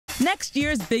Next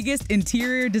year's biggest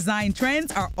interior design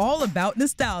trends are all about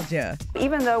nostalgia.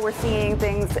 Even though we're seeing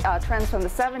trends from the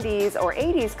 70s or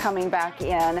 80s coming back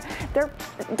in, they're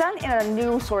done in a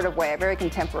new sort of way, a very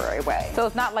contemporary way. So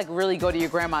it's not like really go to your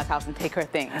grandma's house and take her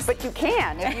things. But you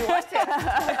can if you want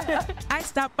to. I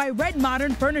stopped by Red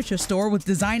Modern Furniture Store with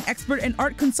design expert and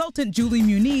art consultant Julie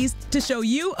Muniz to show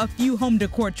you a few home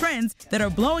decor trends that are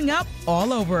blowing up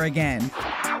all over again.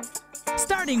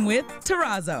 Starting with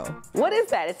terrazzo. What is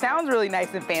that? It sounds really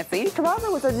nice and fancy.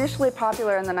 Terrazzo was initially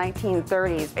popular in the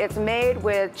 1930s. It's made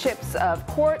with chips of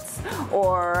quartz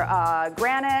or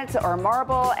granite or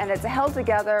marble, and it's held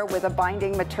together with a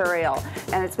binding material.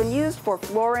 And it's been used for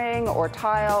flooring or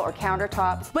tile or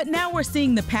countertops. But now we're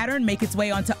seeing the pattern make its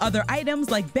way onto other items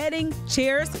like bedding,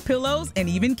 chairs, pillows, and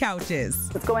even couches.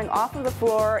 It's going off of the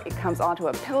floor, it comes onto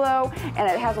a pillow, and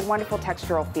it has a wonderful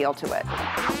textural feel to it.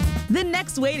 The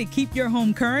next way to keep your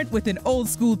home current with an old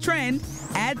school trend,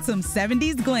 add some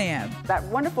 70s glam. That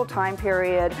wonderful time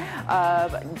period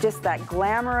of just that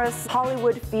glamorous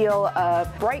Hollywood feel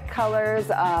of bright colors,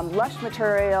 lush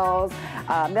materials,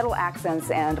 metal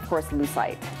accents, and of course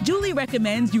lucite. Julie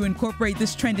recommends you incorporate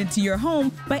this trend into your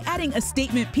home by adding a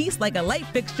statement piece like a light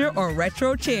fixture or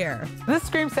retro chair. Does this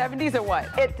scream 70s or what?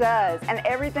 It does, and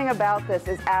everything about this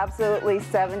is absolutely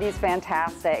 70s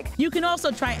fantastic. You can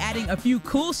also try adding a few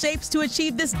cool shapes to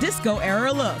achieve this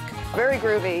disco-era look. Very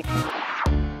groovy.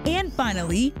 And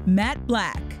finally, matte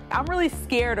black. I'm really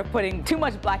scared of putting too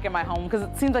much black in my home because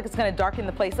it seems like it's going to darken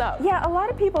the place up. Yeah, a lot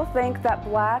of people think that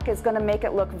black is going to make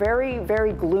it look very,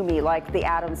 very gloomy, like the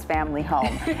Addams Family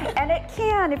home. And it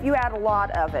can if you add a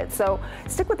lot of it. So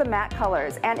stick with the matte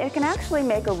colors, and it can actually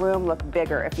make a room look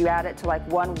bigger if you add it to like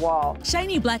one wall.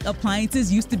 Shiny black appliances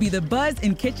used to be the buzz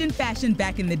in kitchen fashion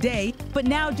back in the day, but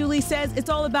now Julie says it's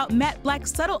all about matte black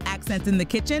subtle accents in the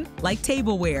kitchen, like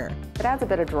tableware. It adds a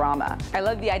bit of drama. I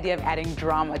love the idea of adding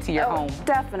drama to your home.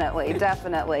 Definitely,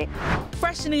 definitely.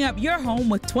 Freshening up your home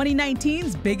with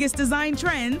 2019's biggest design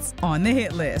trends on the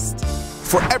hit list.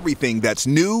 For everything that's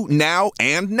new, now,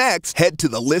 and next, head to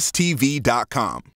thelisttv.com.